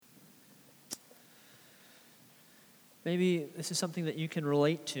Maybe this is something that you can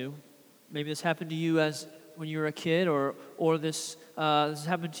relate to. Maybe this happened to you as when you were a kid, or this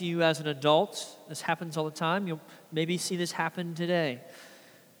happened to you as an adult. This happens all the time. You'll maybe see this happen today.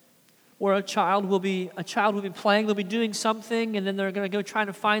 Where a child will be playing, they'll be doing something, and then they're going to go trying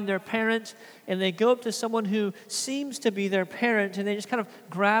to find their parent, and they go up to someone who seems to be their parent, and they just kind of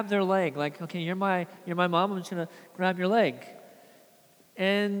grab their leg, like, okay, you're my mom, I'm just going to grab your leg.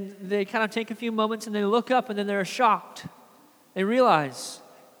 And they kind of take a few moments, and they look up, and then they're shocked. They realize,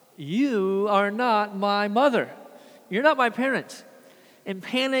 you are not my mother. You're not my parent. And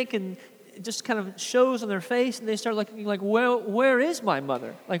panic and it just kind of shows on their face, and they start looking like, well, where is my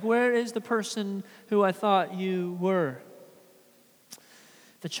mother? Like, where is the person who I thought you were?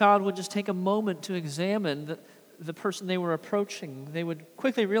 The child would just take a moment to examine the person they were approaching. They would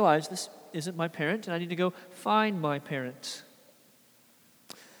quickly realize, this isn't my parent, and I need to go find my parent.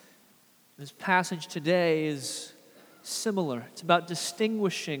 This passage today is similar. It's about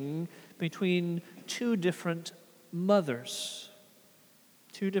distinguishing between two different mothers.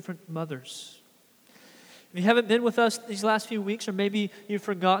 Two different mothers. If you haven't been with us these last few weeks, or maybe you've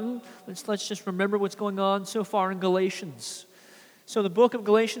forgotten, let's just remember what's going on so far in Galatians. So the book of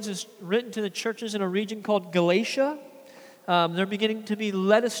Galatians is written to the churches in a region called Galatia. They're beginning to be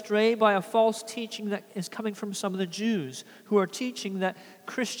led astray by a false teaching that is coming from some of the Jews, who are teaching that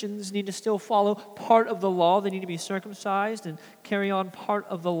Christians need to still follow part of the law. They need to be circumcised and carry on part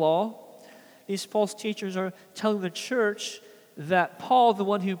of the law. These false teachers are telling the church that Paul, the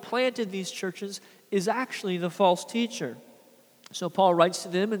one who planted these churches, is actually the false teacher. So Paul writes to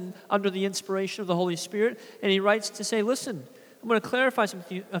them and under the inspiration of the Holy Spirit, and he writes to say, listen, I'm going to clarify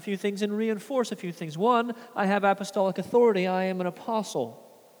a few things and reinforce a few things. One, I have apostolic authority. I am an apostle.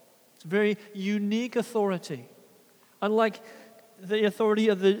 It's a very unique authority. Unlike the authority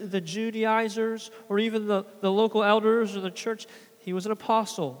of the Judaizers or even the local elders or the church, he was an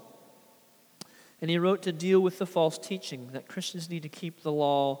apostle. And he wrote to deal with the false teaching that Christians need to keep the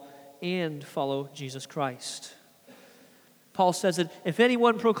law and follow Jesus Christ. Paul says that if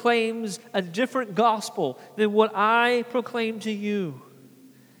anyone proclaims a different gospel than what I proclaim to you,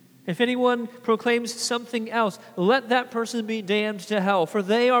 if anyone proclaims something else, let that person be damned to hell, for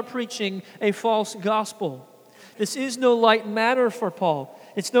they are preaching a false gospel. This is no light matter for Paul.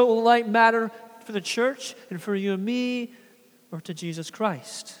 It's no light matter for the church and for you and me or to Jesus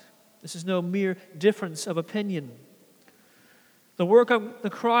Christ. This is no mere difference of opinion. The work on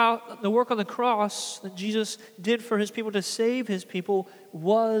the cross that Jesus did for his people to save his people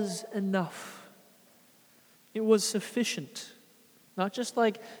was enough. It was sufficient. Not just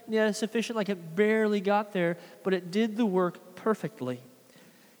sufficient like it barely got there, but it did the work perfectly.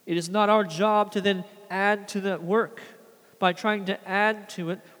 It is not our job to then add to that work. By trying to add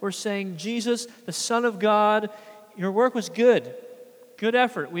to it, we're saying, Jesus, the Son of God, your work was good. Good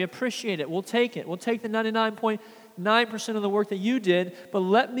effort. We appreciate it. We'll take it. We'll take the 99.9% of the work that you did, but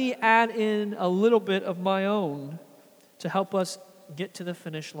let me add in a little bit of my own to help us get to the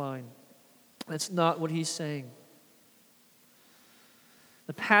finish line. That's not what he's saying.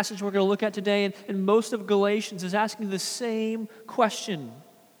 The passage we're going to look at today in most of Galatians is asking the same question.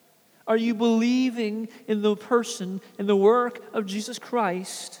 Are you believing in the person and the work of Jesus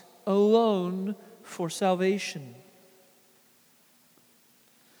Christ alone for salvation?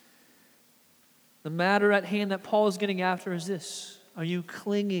 The matter at hand that Paul is getting after is this. Are you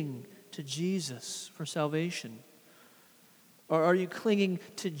clinging to Jesus for salvation? Or are you clinging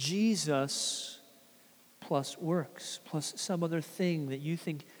to Jesus plus works, plus some other thing that you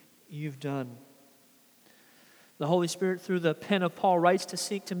think you've done? The Holy Spirit, through the pen of Paul, writes to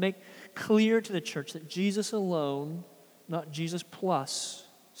seek to make clear to the church that Jesus alone, not Jesus plus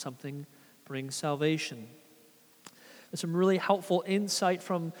something, brings salvation. There's some really helpful insight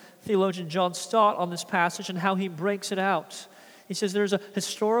from theologian John Stott on this passage and how he breaks it out. He says there's a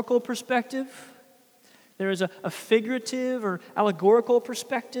historical perspective, there is a figurative or allegorical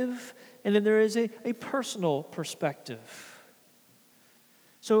perspective, and then there is a personal perspective.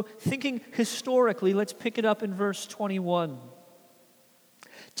 So thinking historically, let's pick it up in verse 21.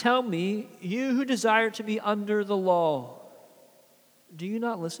 Tell me, you who desire to be under the law, do you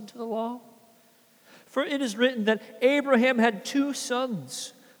not listen to the law? For it is written that Abraham had two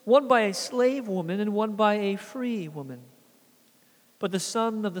sons, one by a slave woman and one by a free woman. But the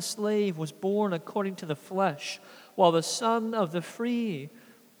son of the slave was born according to the flesh, while the son of the free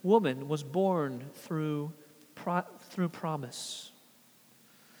woman was born through promise.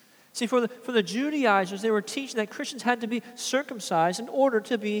 See, for the Judaizers, they were teaching that Christians had to be circumcised in order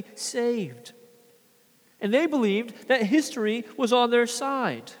to be saved. And they believed that history was on their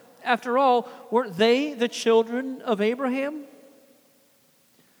side. After all, weren't they the children of Abraham?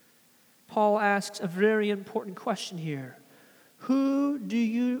 Paul asks a very important question here. Who do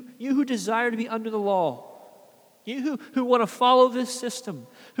you who desire to be under the law, you who want to follow this system,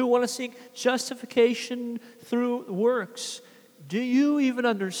 who want to seek justification through works, do you even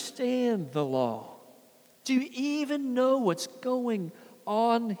understand the law? Do you even know what's going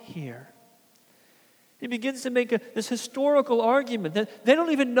on here? He begins to make this historical argument that they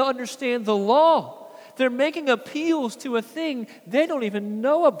don't even understand the law. They're making appeals to a thing they don't even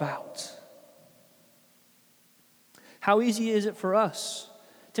know about. How easy is it for us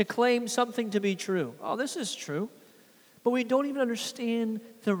to claim something to be true? Oh, this is true. But we don't even understand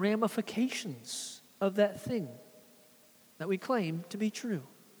the ramifications of that thing that we claim to be true.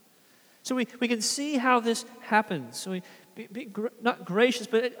 So we can see how this happens. So be not gracious,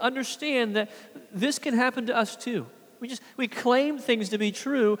 but understand that this can happen to us too. We claim things to be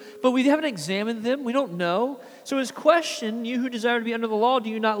true, but we haven't examined them. We don't know. So his question, you who desire to be under the law,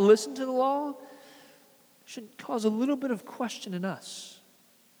 do you not listen to the law? Should cause a little bit of question in us.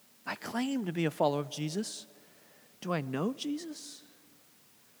 I claim to be a follower of Jesus. Do I know Jesus?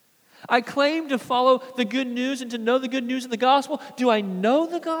 I claim to follow the good news and to know the good news of the gospel. Do I know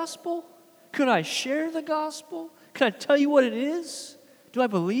the gospel? Could I share the gospel? Can I tell you what it is? Do I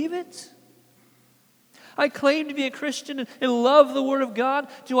believe it? I claim to be a Christian and love the Word of God.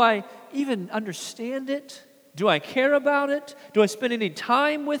 Do I even understand it? Do I care about it? Do I spend any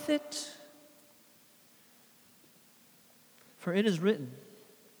time with it? For it is written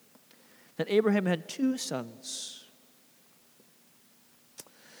that Abraham had 2 sons.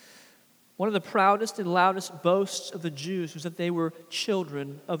 One of the proudest and loudest boasts of the Jews was that they were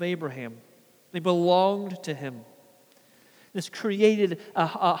children of Abraham. They belonged to him. This created a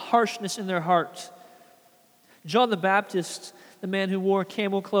harshness in their heart. John the Baptist, the man who wore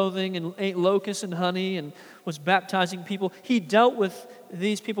camel clothing and ate locusts and honey and was baptizing people, he dealt with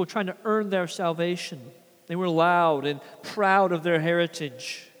these people trying to earn their salvation. They were loud and proud of their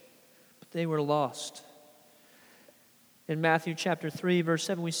heritage, but they were lost. In Matthew chapter 3, verse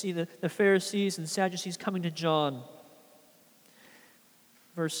 7, we see the Pharisees and Sadducees coming to John.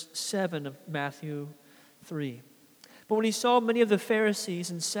 Verse 7 of Matthew 3. But when he saw many of the Pharisees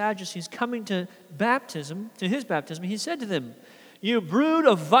and Sadducees coming to his baptism, he said to them, "You brood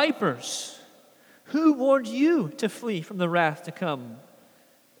of vipers, who warned you to flee from the wrath to come?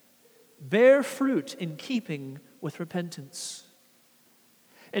 Bear fruit in keeping with repentance.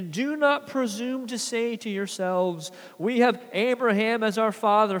 And do not presume to say to yourselves, 'We have Abraham as our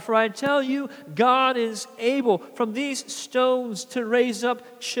father.' For I tell you, God is able from these stones to raise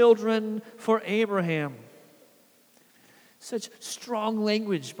up children for Abraham." Such strong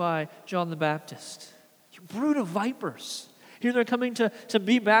language by John the Baptist. You brood of vipers. Here they're coming to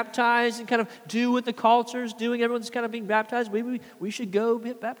be baptized and kind of do what the culture's doing. Everyone's kind of being baptized. Maybe we should go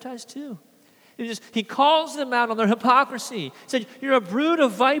get baptized too. He calls them out on their hypocrisy. He said, "You're a brood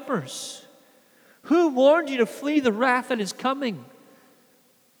of vipers. Who warned you to flee the wrath that is coming?"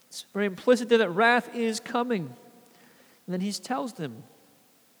 It's very implicit there that wrath is coming. And then he tells them,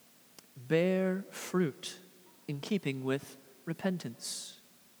 bear fruit in keeping with repentance.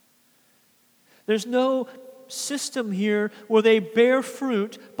 There's no system here where they bear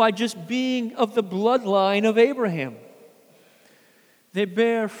fruit by just being of the bloodline of Abraham. They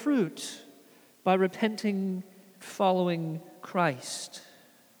bear fruit by repenting, following Christ.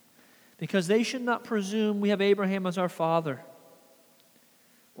 Because they should not presume we have Abraham as our father.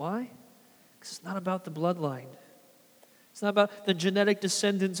 Why? Because it's not about the bloodline. It's not about the genetic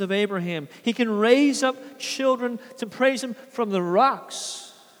descendants of Abraham. He can raise up children to praise him from the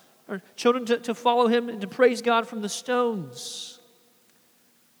rocks, or children to follow him and to praise God from the stones.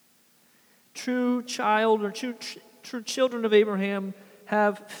 True child or true children of Abraham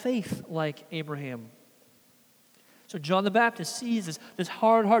have faith like Abraham. So John the Baptist sees this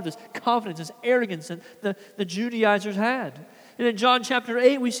hard heart, this confidence, this arrogance that the Judaizers had. And in John chapter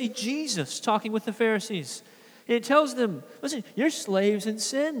 8, we see Jesus talking with the Pharisees. And he tells them, listen, you're slaves in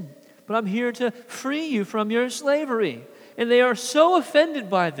sin, but I'm here to free you from your slavery. And they are so offended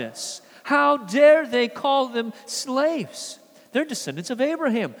by this. How dare they call them slaves? They're descendants of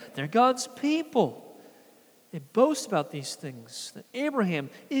Abraham. They're God's people. They boast about these things, that Abraham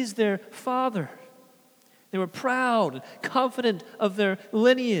is their father. They were proud and confident of their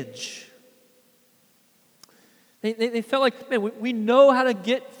lineage. They felt like, man, we know how to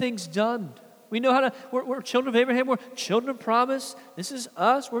get things done. We know how to, we're children of Abraham, we're children of promise. This is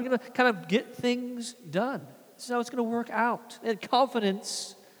us. We're going to kind of get things done. This is how it's going to work out. They had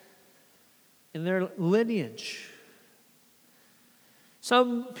confidence in their lineage.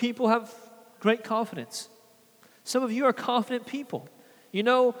 Some people have great confidence. Some of you are confident people. You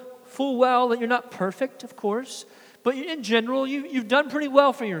know full well that you're not perfect, of course, but in general, you've done pretty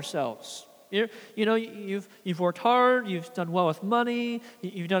well for yourselves. You've worked hard, you've done well with money,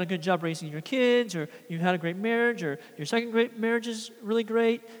 you've done a good job raising your kids, or you've had a great marriage, or your second great marriage is really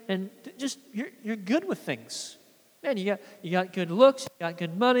great, and just you're good with things. Man, you got good looks, you got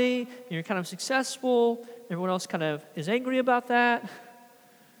good money, you're kind of successful. Everyone else kind of is angry about that.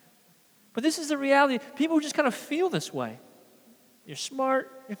 But this is the reality. People just kind of feel this way. You're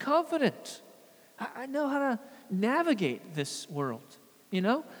smart, you're confident. I know how to navigate this world,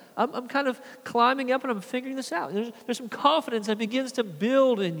 I'm kind of climbing up and I'm figuring this out. There's some confidence that begins to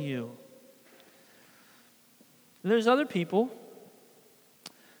build in you. And there's other people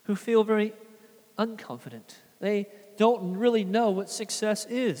who feel very unconfident. They don't really know what success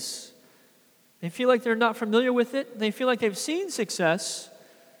is. They feel like they're not familiar with it. They feel like they've seen success.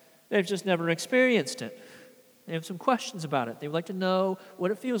 They've just never experienced it. They have some questions about it. They would like to know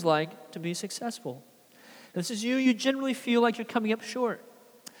what it feels like to be successful. This is you. You generally feel like you're coming up short.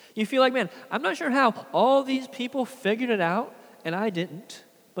 You feel like, man, I'm not sure how all these people figured it out, and I didn't.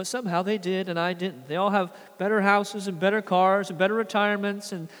 But somehow they did, and I didn't. They all have better houses and better cars and better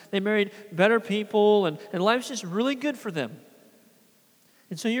retirements, and they married better people, and life's just really good for them.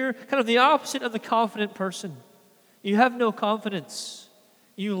 And so you're kind of the opposite of the confident person. You have no confidence.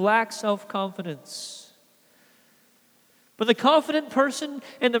 You lack self-confidence. But the confident person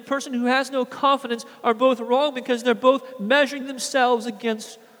and the person who has no confidence are both wrong because they're both measuring themselves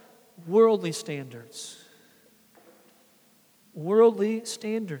against worldly standards. Worldly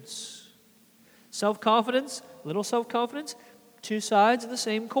standards. Self-confidence, little self-confidence, two sides of the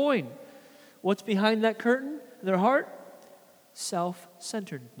same coin. What's behind that curtain? Their heart?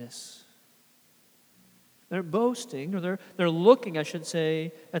 Self-centeredness. They're boasting, or they're looking, I should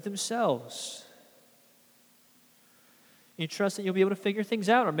say, at themselves. You trust that you'll be able to figure things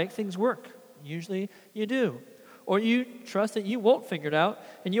out or make things work. Usually you do. Or you trust that you won't figure it out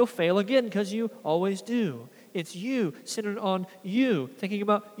and you'll fail again because you always do. It's you, centered on you, thinking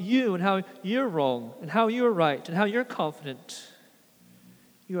about you and how you're wrong and how you're right and how you're confident.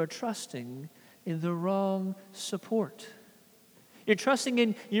 You are trusting in the wrong support. You're trusting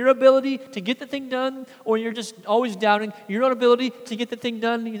in your ability to get the thing done, or you're just always doubting your own ability to get the thing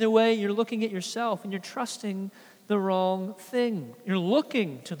done. Either way, you're looking at yourself and you're trusting the wrong thing. You're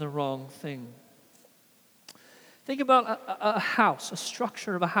looking to the wrong thing. Think about a house, a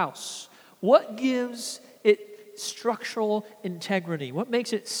structure of a house. What gives it structural integrity? What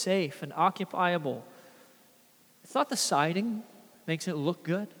makes it safe and occupiable? It's not the siding makes it look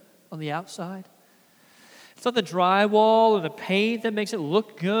good on the outside. It's not the drywall or the paint that makes it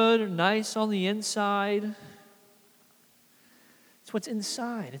look good or nice on the inside. It's what's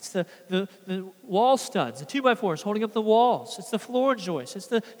inside. It's the wall studs, the 2x4s holding up the walls. It's the floor joists. It's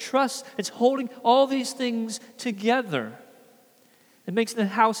the truss. It's holding all these things together. It makes the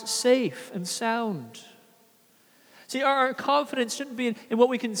house safe and sound. See, our confidence shouldn't be in what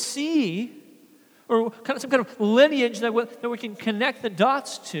we can see or some kind of lineage that we can connect the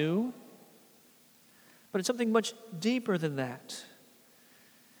dots to. But it's something much deeper than that.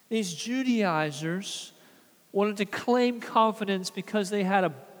 These Judaizers wanted to claim confidence because they had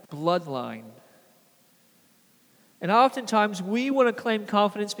a bloodline. And oftentimes we want to claim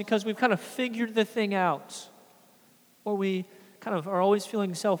confidence because we've kind of figured the thing out. Or we kind of are always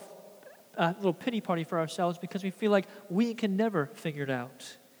feeling a little pity party for ourselves because we feel like we can never figure it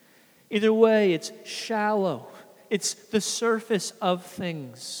out. Either way, it's shallow. It's the surface of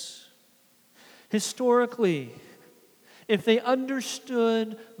things. Historically, if they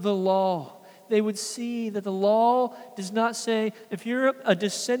understood the law, they would see that the law does not say, if you're a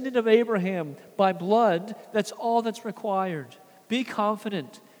descendant of Abraham by blood, that's all that's required. Be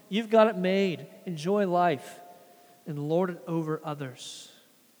confident. You've got it made. Enjoy life and lord it over others.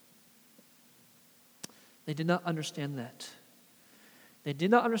 They did not understand that. They did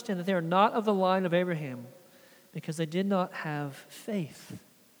not understand that they are not of the line of Abraham because they did not have faith.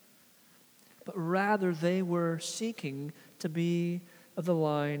 But rather they were seeking to be of the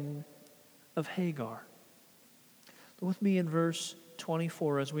line of Hagar. Look with me in verse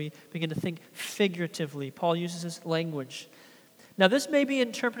 24 as we begin to think figuratively. Paul uses this language. Now this may be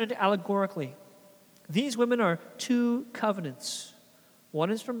interpreted allegorically. These women are two covenants.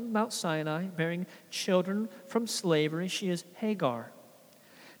 One is from Mount Sinai, bearing children from slavery. She is Hagar.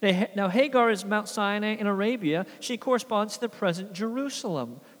 Now Hagar is Mount Sinai in Arabia. She corresponds to the present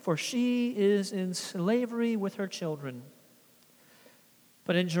Jerusalem, for she is in slavery with her children.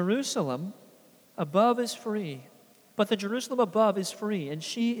 But in Jerusalem, above is free, but the Jerusalem above is free, and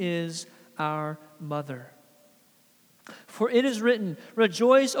she is our mother. For it is written,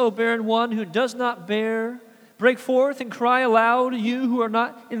 Rejoice, O barren one who does not bear. Break forth and cry aloud, you who are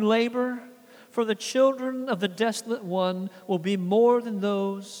not in labor. For the children of the desolate one will be more than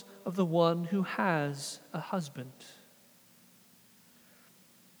those of the one who has a husband.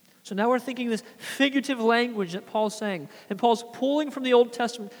 So now we're thinking this figurative language that Paul's saying. And Paul's pulling from the Old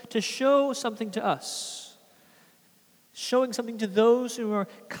Testament to show something to us. Showing something to those who are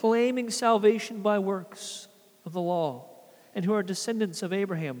claiming salvation by works of the law and who are descendants of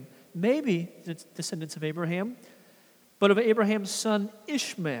Abraham. Maybe the descendants of Abraham, but of Abraham's son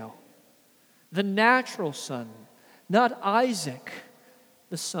Ishmael, the natural son, not Isaac,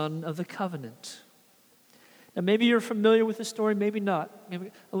 the son of the covenant. Now, maybe you're familiar with the story, maybe not.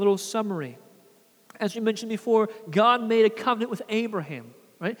 Maybe a little summary. As we mentioned before, God made a covenant with Abraham,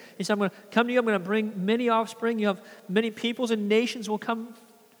 right? He said, I'm going to come to you, I'm going to bring many offspring. You have many peoples and nations will come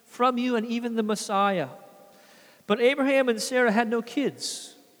from you, and even the Messiah. But Abraham and Sarah had no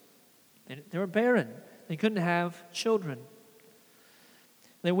kids. They were barren. They couldn't have children.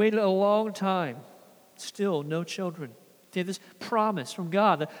 They waited a long time. Still, no children. They had this promise from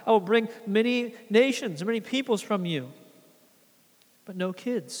God that I will bring many nations, many peoples from you. But no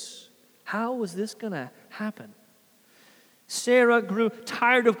kids. How was this going to happen? Sarah grew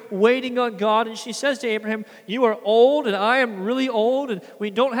tired of waiting on God, and she says to Abraham, you are old, and I am really old, and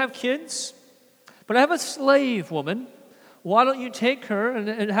we don't have kids. But I have a slave woman. Why don't you take her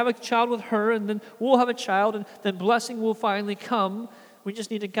and have a child with her, and then we'll have a child, and then blessing will finally come. We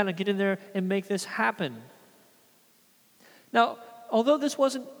just need to kind of get in there and make this happen. Now, although this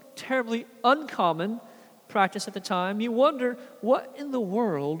wasn't terribly uncommon practice at the time, you wonder what in the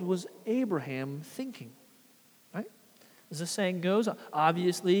world was Abraham thinking, right? As the saying goes,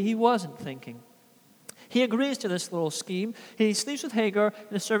 obviously he wasn't thinking. He agrees to this little scheme. He sleeps with Hagar, and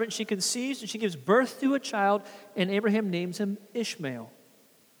the servant she conceives, and she gives birth to a child, and Abraham names him Ishmael.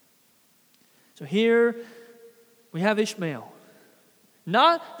 So here we have Ishmael.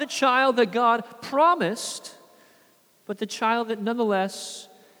 Not the child that God promised, but the child that nonetheless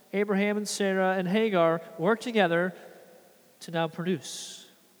Abraham and Sarah and Hagar work together to now produce.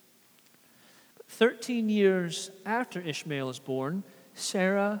 13 years after Ishmael is born,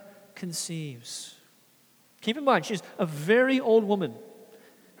 Sarah conceives. Keep in mind, she's a very old woman.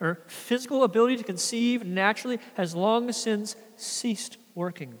 Her physical ability to conceive naturally has long since ceased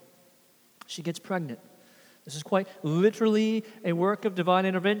working. She gets pregnant. This is quite literally a work of divine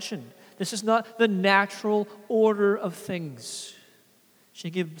intervention. This is not the natural order of things.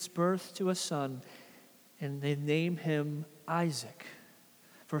 She gives birth to a son, and they name him Isaac,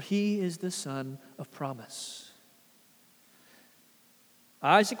 for he is the son of promise.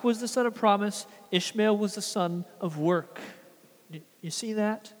 Isaac was the son of promise. Ishmael was the son of work. You see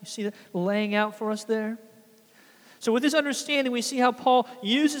that? You see that laying out for us there? So with this understanding, we see how Paul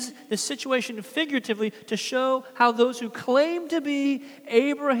uses this situation figuratively to show how those who claim to be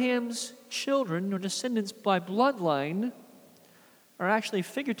Abraham's children or descendants by bloodline are actually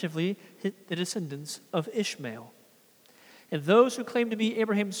figuratively the descendants of Ishmael. And those who claim to be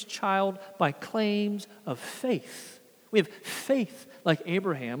Abraham's child by claims of faith, we have faith like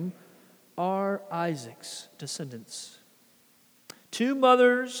Abraham, are Isaac's descendants. 2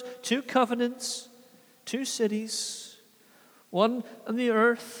 mothers, 2 covenants, 2 cities, one on the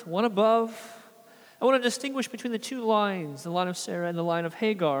earth, one above. I want to distinguish between the 2 lines, the line of Sarah and the line of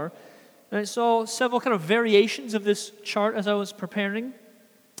Hagar. And I saw several kind of variations of this chart as I was preparing.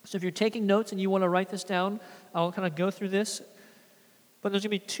 So if you're taking notes and you want to write this down, I'll kind of go through this. But there's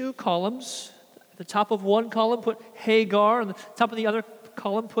going to be 2 columns. At the top of one column, put Hagar. And the top of the other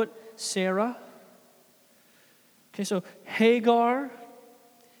column, put Sarah. Okay, so Hagar,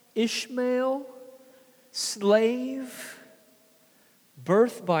 Ishmael, slave,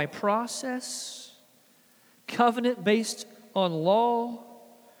 birth by process, covenant based on law,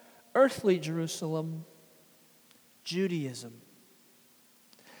 earthly Jerusalem, Judaism.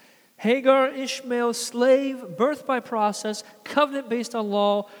 Hagar, Ishmael, slave, birth by process, covenant based on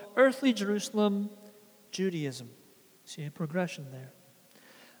law, earthly Jerusalem, Judaism. See a progression there.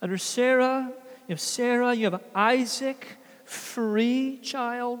 Under Sarah, you have Isaac, free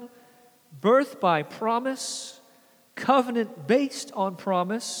child, birth by promise, covenant based on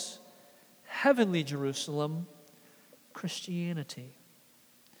promise, heavenly Jerusalem, Christianity.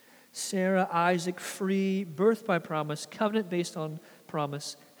 Sarah, Isaac, free, birth by promise, covenant based on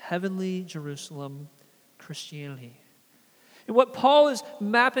promise, heavenly Jerusalem, Christianity. And what Paul is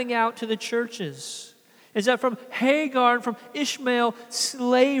mapping out to the churches is that from Hagar and from Ishmael,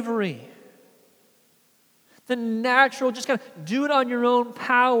 slavery. The natural, just kind of do it on your own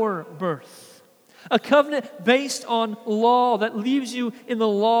power birth. A covenant based on law that leaves you in the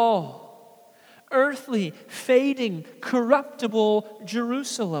law. Earthly, fading, corruptible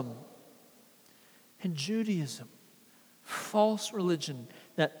Jerusalem. And Judaism, false religion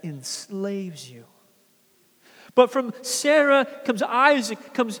that enslaves you. But from Sarah comes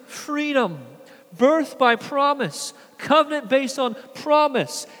Isaac, comes freedom, birth by promise, covenant based on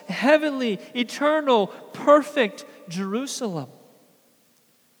promise, heavenly, eternal, perfect Jerusalem.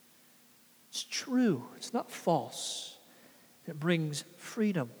 It's true, it's not false. It brings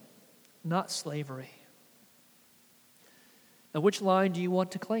freedom, not slavery. Now, which line do you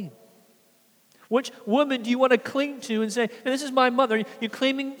want to claim? Which woman do you want to cling to and say, this is my mother? You're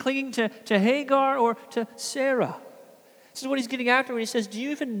clinging to Hagar or to Sarah? This is what he's getting after when he says, do you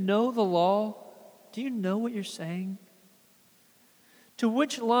even know the law? Do you know what you're saying? To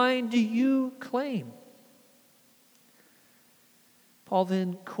which line do you claim? Paul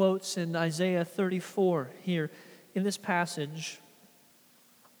then quotes in Isaiah 34 here in this passage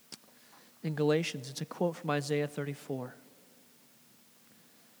in Galatians. It's a quote from Isaiah 34.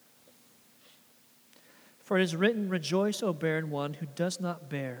 For it is written, rejoice, O barren one who does not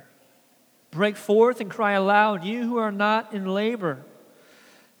bear. Break forth and cry aloud, you who are not in labor.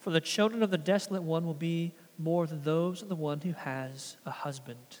 For the children of the desolate one will be more than those of the one who has a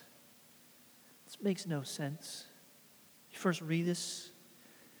husband. This makes no sense. You first read this.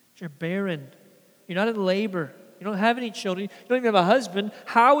 You're barren. You're not in labor. You don't have any children. You don't even have a husband.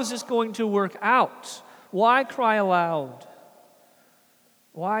 How is this going to work out? Why cry aloud?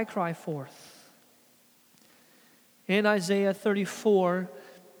 Why cry forth? In Isaiah 34,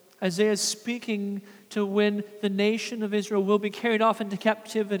 Isaiah is speaking to when the nation of Israel will be carried off into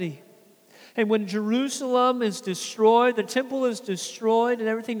captivity. And when Jerusalem is destroyed, the temple is destroyed, and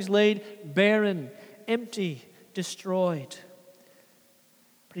everything's laid barren, empty, destroyed.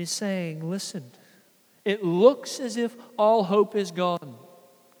 But he's saying, listen, it looks as if all hope is gone.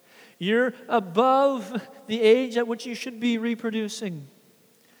 You're above the age at which you should be reproducing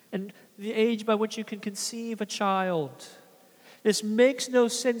and the age by which you can conceive a child. This makes no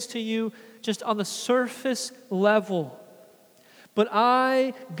sense to you just on the surface level. But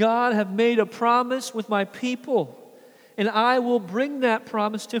I, God, have made a promise with my people, and I will bring that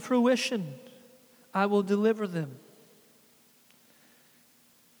promise to fruition. I will deliver them.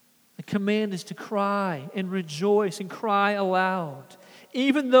 The command is to cry and rejoice and cry aloud.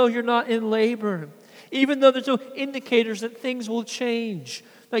 Even though you're not in labor, even though there's no indicators that things will change,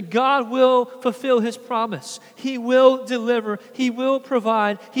 that God will fulfill His promise. He will deliver. He will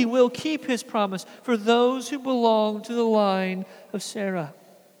provide. He will keep His promise for those who belong to the line of Sarah.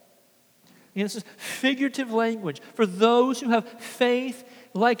 And this is figurative language. For those who have faith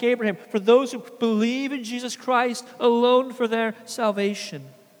like Abraham. For those who believe in Jesus Christ alone for their salvation.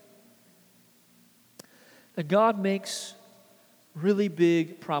 That God makes really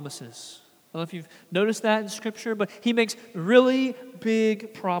big promises. I don't know if you've noticed that in Scripture, but He makes really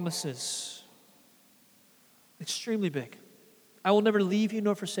big promises. Extremely big. I will never leave you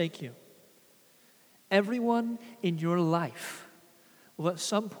nor forsake you. Everyone in your life will at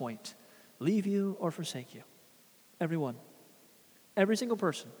some point leave you or forsake you. Everyone. Every single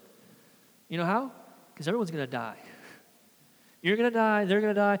person. You know how? Because everyone's going to die. You're going to die, they're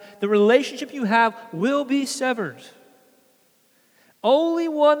going to die. The relationship you have will be severed. Only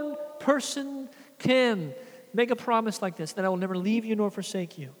one person can make a promise like this, that I will never leave you nor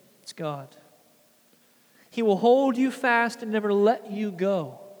forsake you. It's God. He will hold you fast and never let you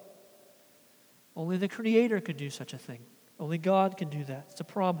go. Only the Creator could do such a thing. Only God can do that. It's a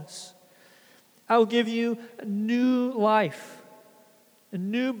promise. I will give you a new life, a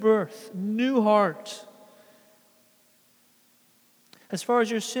new birth, a new heart. As far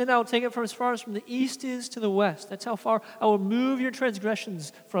as your sin, I will take it from as far as from the east is to the west. That's how far I will move your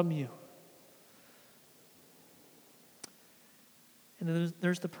transgressions from you. And then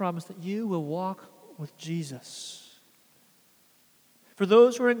there's the promise that you will walk with Jesus. For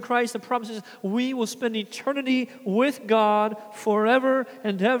those who are in Christ, the promise is we will spend eternity with God forever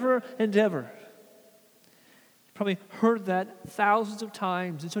and ever and ever. You've probably heard that thousands of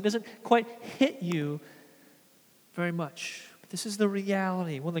times, and so it doesn't quite hit you very much. This is the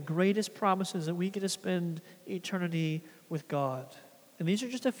reality, one of the greatest promises, that we get to spend eternity with God. And these are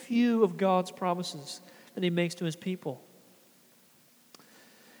just a few of God's promises that He makes to His people.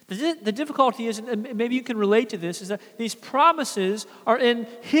 The difficulty is, and maybe you can relate to this, is that these promises are in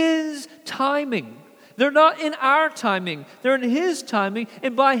His timing. They're not in our timing. They're in His timing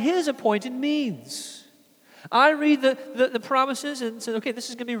and by His appointed means. I read the promises and say, okay, this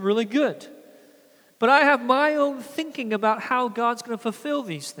is going to be really good. But I have my own thinking about how God's going to fulfill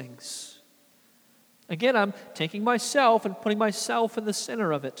these things. Again, I'm taking myself and putting myself in the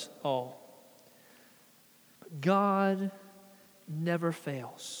center of it all. But God never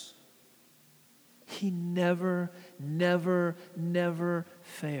fails. He never, never, never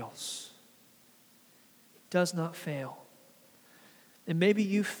fails. He does not fail. And maybe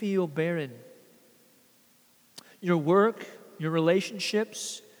you feel barren. Your work, your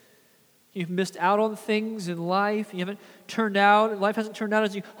relationships, you've missed out on things in life. Life hasn't turned out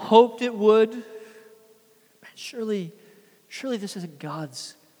as you hoped it would. Man, surely this isn't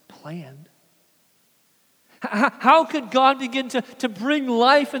God's plan. How could God begin to bring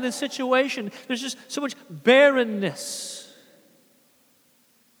life in this situation? There's just so much barrenness.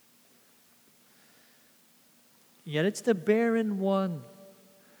 Yet it's the barren one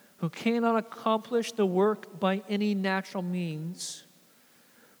who cannot accomplish the work by any natural means,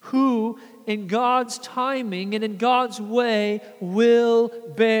 who in God's timing and in God's way will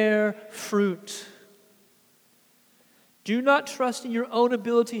bear fruit. Do not trust in your own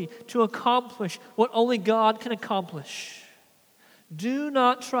ability to accomplish what only God can accomplish. Do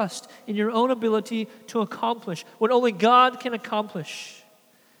not trust in your own ability to accomplish what only God can accomplish.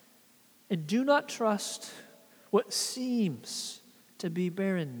 And do not trust what seems to be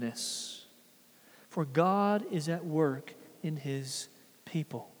barrenness, for God is at work in His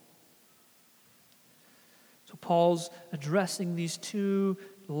people. So Paul's addressing these two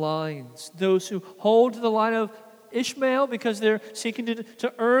lines. Those who hold to the line of Ishmael because they're seeking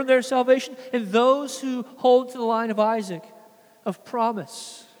to earn their salvation, and those who hold to the line of Isaac, of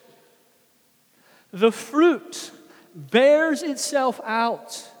promise. The fruit bears itself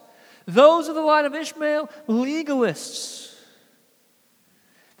out. Those of the line of Ishmael, legalists.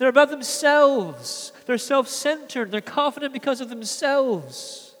 They're about themselves. They're self-centered. They're confident because of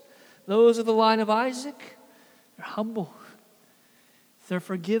themselves. Those of the line of Isaac, they're humble. They're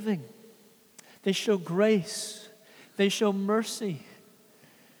forgiving. They show grace. They show mercy.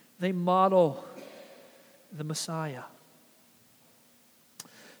 They model the Messiah.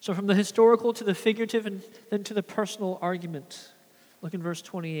 So from the historical to the figurative and then to the personal argument. Look in verse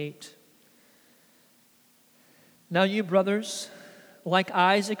 28. Now you, brothers, like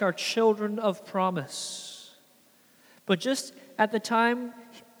Isaac, are children of promise. But just as at the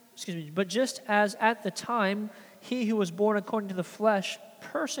time he who was born according to the flesh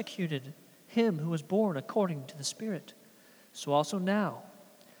persecuted him who was born according to the Spirit, so also now.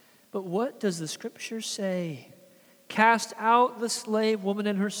 But what does the Scripture say? Cast out the slave woman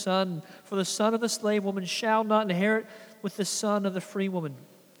and her son, for the son of the slave woman shall not inherit with the son of the free woman.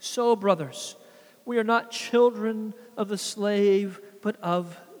 So, brothers, we are not children of the slave, but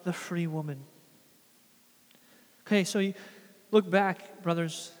of the free woman. Okay, so you look back,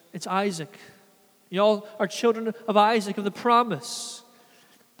 brothers. It's Isaac. You all are children of Isaac, of the promise.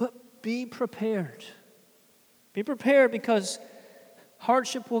 But be prepared. Be prepared because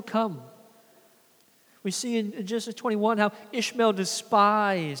hardship will come. We see in Genesis 21 how Ishmael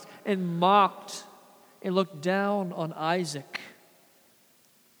despised and mocked and looked down on Isaac.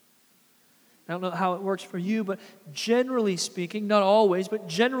 I don't know how it works for you, but generally speaking, not always, but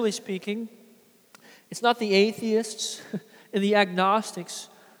generally speaking, it's not the atheists and the agnostics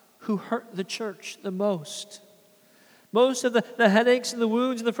who hurt the church the most. Most of the headaches and the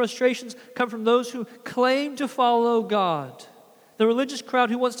wounds and the frustrations come from those who claim to follow God. The religious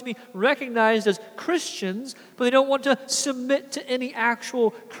crowd who wants to be recognized as Christians, but they don't want to submit to any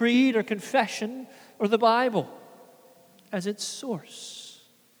actual creed or confession or the Bible as its source.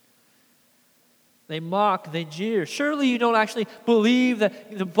 They mock, they jeer. Surely you don't actually believe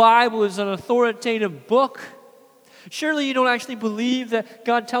that the Bible is an authoritative book. Surely you don't actually believe that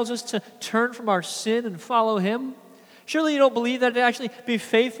God tells us to turn from our sin and follow Him. Surely you don't believe that to actually be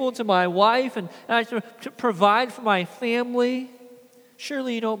faithful to my wife and to provide for my family.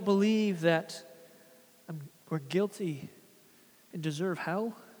 Surely you don't believe that we're guilty and deserve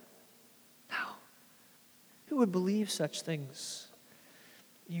hell. No. Who would believe such things?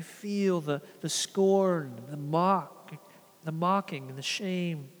 You feel the scorn, the mocking, and the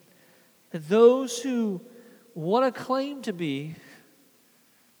shame. That those who want to claim to be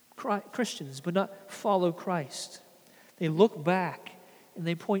Christians but not follow Christ, they look back and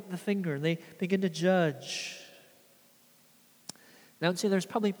they point the finger and they begin to judge. And I would say there's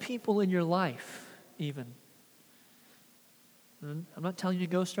probably people in your life even. And I'm not telling you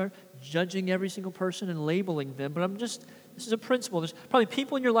to go start judging every single person and labeling them, but this is a principle. There's probably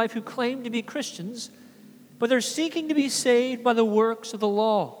people in your life who claim to be Christians, but they're seeking to be saved by the works of the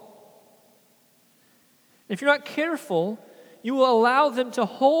law. If you're not careful, You will allow them to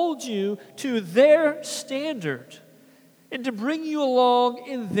hold you to their standard and to bring you along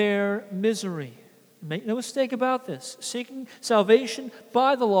in their misery. Make no mistake about this. Seeking salvation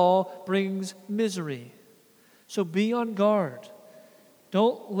by the law brings misery. So be on guard.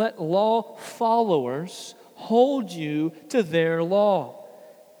 Don't let law followers hold you to their law,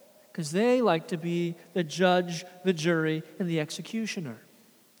 because they like to be the judge, the jury, and the executioner.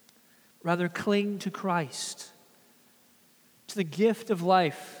 Rather, cling to Christ, to the gift of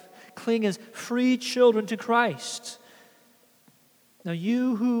life. Cling as free children to Christ. Now,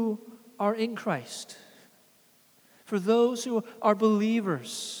 you who are in Christ, for those who are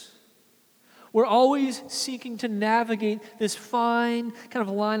believers, we're always seeking to navigate this fine kind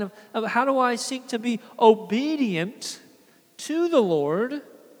of line of how do I seek to be obedient to the Lord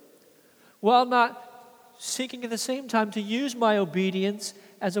while not seeking at the same time to use my obedience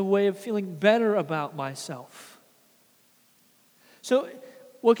as a way of feeling better about myself. So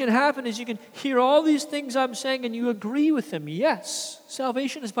what can happen is you can hear all these things I'm saying and you agree with them. Yes,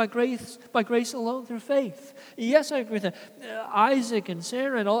 salvation is by grace alone through faith. Yes, I agree with that. Isaac and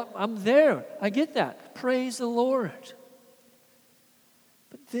Sarah and all, I'm there. I get that. Praise the Lord.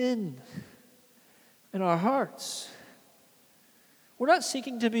 But then, in our hearts, we're not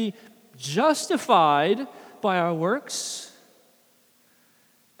seeking to be justified by our works,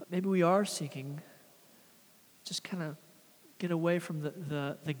 but maybe we are seeking just kind of get away from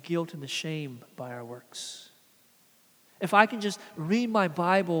the guilt and the shame by our works. If I can just read my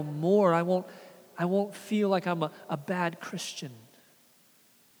Bible more, I won't feel like I'm a bad Christian.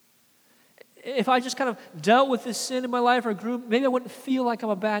 If I just kind of dealt with this sin in my life or grew, maybe I wouldn't feel like I'm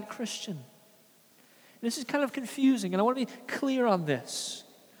a bad Christian. This is kind of confusing, and I want to be clear on this.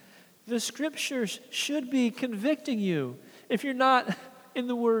 The Scriptures should be convicting you if you're not in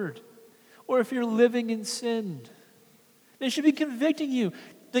the Word or if you're living in sin. They should be convicting you,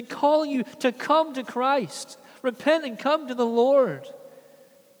 then calling you to come to Christ, repent and come to the Lord.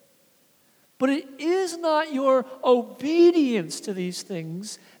 But it is not your obedience to these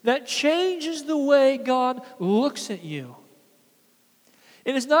things that changes the way God looks at you.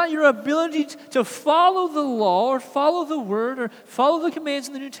 It is not your ability to follow the law or follow the Word or follow the commands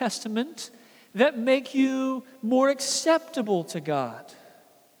in the New Testament that make you more acceptable to God,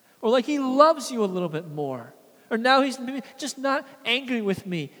 or like He loves you a little bit more. Or now He's just not angry with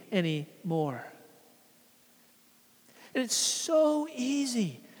me anymore. And it's so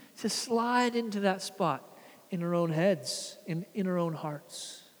easy to slide into that spot in our own heads, in our own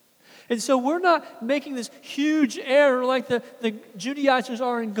hearts. And so we're not making this huge error like the Judaizers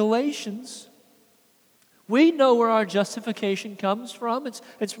are in Galatians. We know where our justification comes from.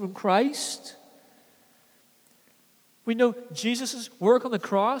 It's from Christ. We know Jesus' work on the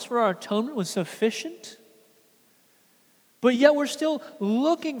cross for our atonement was sufficient. But yet we're still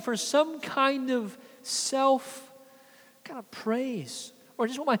looking for some kind of praise, or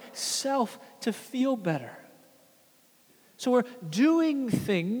just want myself to feel better. So we're doing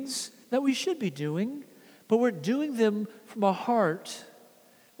things that we should be doing, but we're doing them from a heart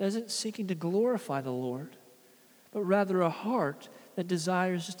that isn't seeking to glorify the Lord, but rather a heart that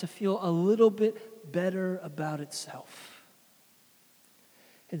desires just to feel a little bit better about itself.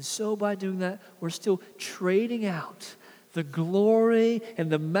 And so by doing that, we're still trading out the glory and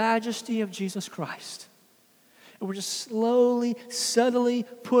the majesty of Jesus Christ. And we're just slowly, subtly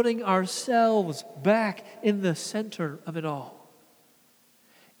putting ourselves back in the center of it all.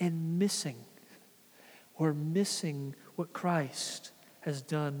 And we're missing what Christ has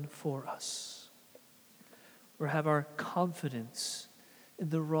done for us. We have our confidence in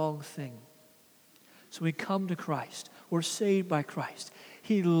the wrong thing. So we come to Christ. We're saved by Christ.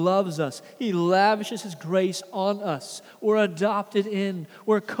 He loves us. He lavishes His grace on us. We're adopted in.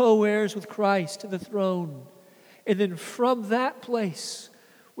 We're co-heirs with Christ to the throne. And then from that place,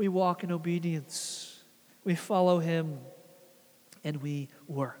 we walk in obedience. We follow Him, and we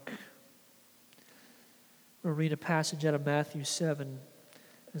work. We'll read a passage out of Matthew 7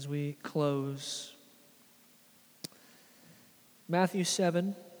 as we close. Matthew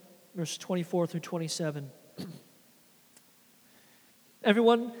 7, verse 24 through 27.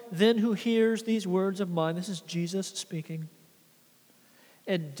 Everyone then who hears these words of mine, this is Jesus speaking,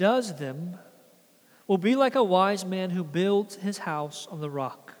 and does them, will be like a wise man who builds his house on the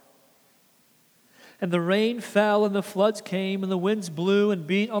rock. And the rain fell, and the floods came, and the winds blew and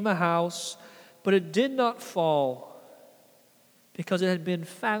beat on the house, but it did not fall, because it had been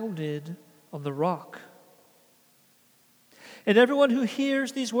founded on the rock. And everyone who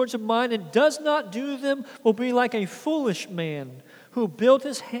hears these words of mine and does not do them will be like a foolish man who built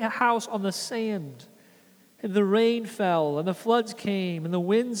his house on the sand. And the rain fell, and the floods came, and the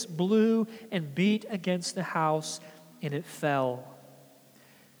winds blew and beat against the house, and it fell.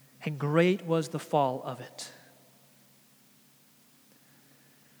 And great was the fall of it.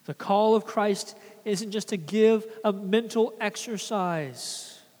 The call of Christ isn't just to give a mental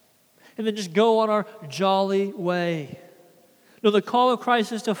exercise and then just go on our jolly way. No, the call of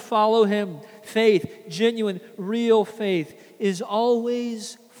Christ is to follow Him. Faith, genuine, real faith, is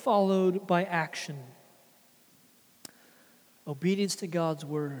always followed by action. Obedience to God's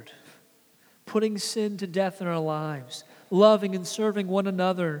word, putting sin to death in our lives, loving and serving one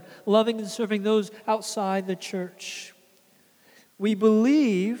another, loving and serving those outside the church. We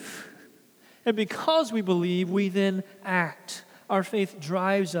believe, and because we believe, we then act. Our faith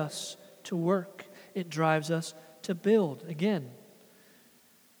drives us to work. It drives us to build again.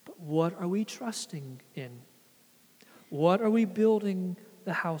 But what are we trusting in? What are we building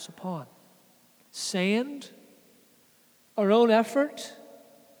the house upon? Sand? Our own effort?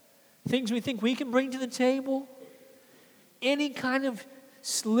 Things we think we can bring to the table? Any kind of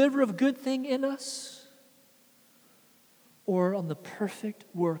sliver of good thing in us? Or on the perfect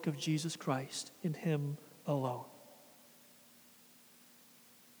work of Jesus Christ in Him alone?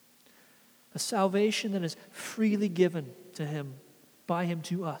 A salvation that is freely given to Him, by Him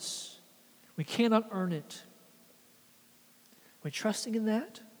to us. We cannot earn it. Are we trusting in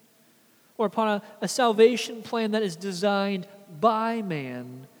that? Or upon a salvation plan that is designed by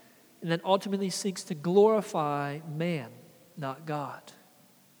man and that ultimately seeks to glorify man, not God?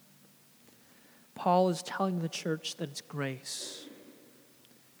 Paul is telling the church that it's grace.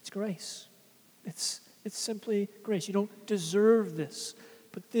 It's grace. It's simply grace. You don't deserve this,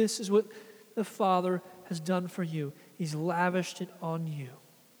 but this is what the Father has done for you. He's lavished it on you.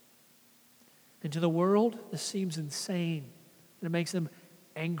 And to the world, this seems insane, and it makes them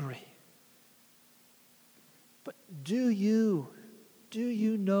angry. But do you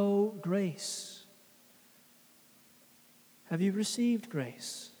know grace? Have you received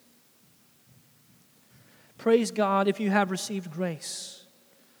grace? Praise God if you have received grace.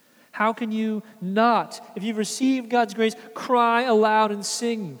 How can you not, if you've received God's grace, cry aloud and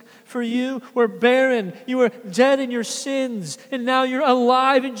sing? For you were barren, you were dead in your sins, and now you're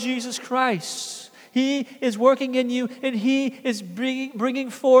alive in Jesus Christ. He is working in you, and He is bringing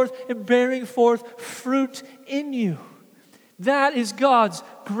forth and bearing forth fruit in you. That is God's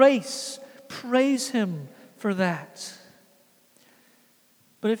grace. Praise Him for that.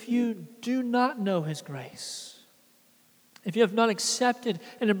 But if you do not know His grace, if you have not accepted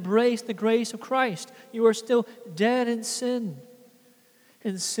and embraced the grace of Christ, you are still dead in sin.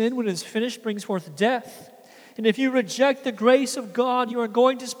 And sin, when it is finished, brings forth death. And if you reject the grace of God, you are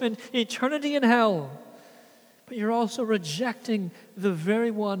going to spend eternity in hell. But you're also rejecting the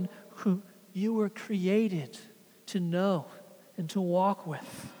very one who you were created to know and to walk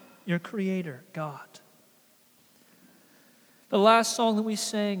with, your Creator, God. The last song that we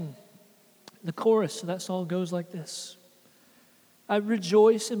sang, the chorus of that song goes like this. I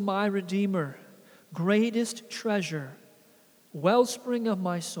rejoice in my Redeemer, greatest treasure, wellspring of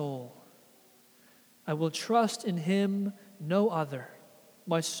my soul. I will trust in Him, no other.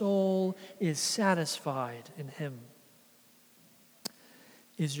 My soul is satisfied in Him.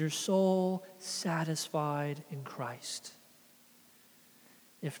 Is your soul satisfied in Christ?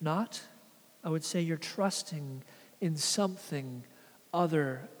 If not, I would say you're trusting in something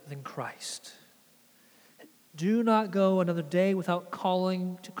other than Christ. Do not go another day without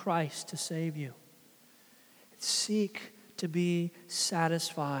calling to Christ to save you. Seek to be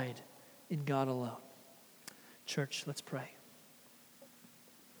satisfied in God alone. Church, let's pray.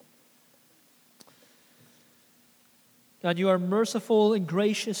 God, you are merciful and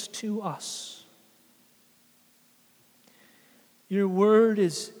gracious to us. Your word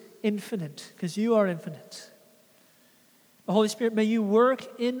is infinite because you are infinite. The Holy Spirit, may you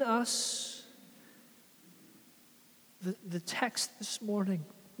work in us the text this morning.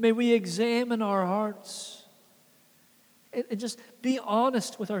 May we examine our hearts and just be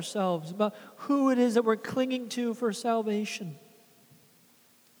honest with ourselves about who it is that we're clinging to for salvation.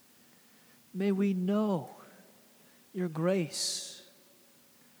 May we know your grace.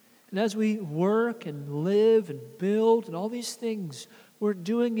 And as we work and live and build and all these things, we're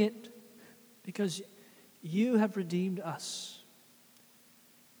doing it because you have redeemed us.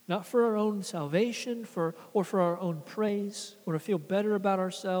 Not for our own salvation or for our own praise or to feel better about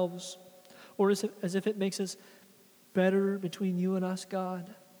ourselves or as if it makes us better between you and us,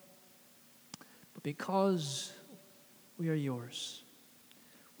 God. But because we are yours,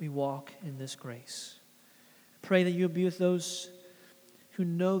 we walk in this grace. I pray that you will be with those who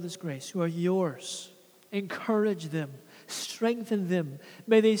know this grace, who are yours, encourage them, strengthen them.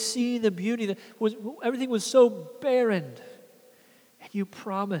 May they see the beauty that everything was so barren. And you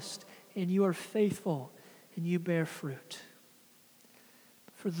promised, and you are faithful, and you bear fruit.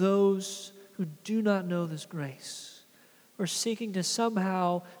 For those who do not know this grace, or seeking to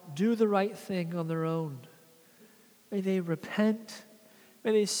somehow do the right thing on their own, may they repent.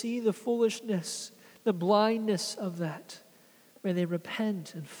 May they see the foolishness, the blindness of that. May they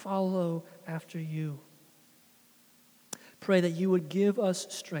repent and follow after you. Pray that you would give us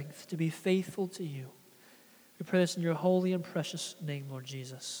strength to be faithful to you. We pray this in your holy and precious name, Lord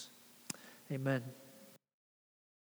Jesus. Amen.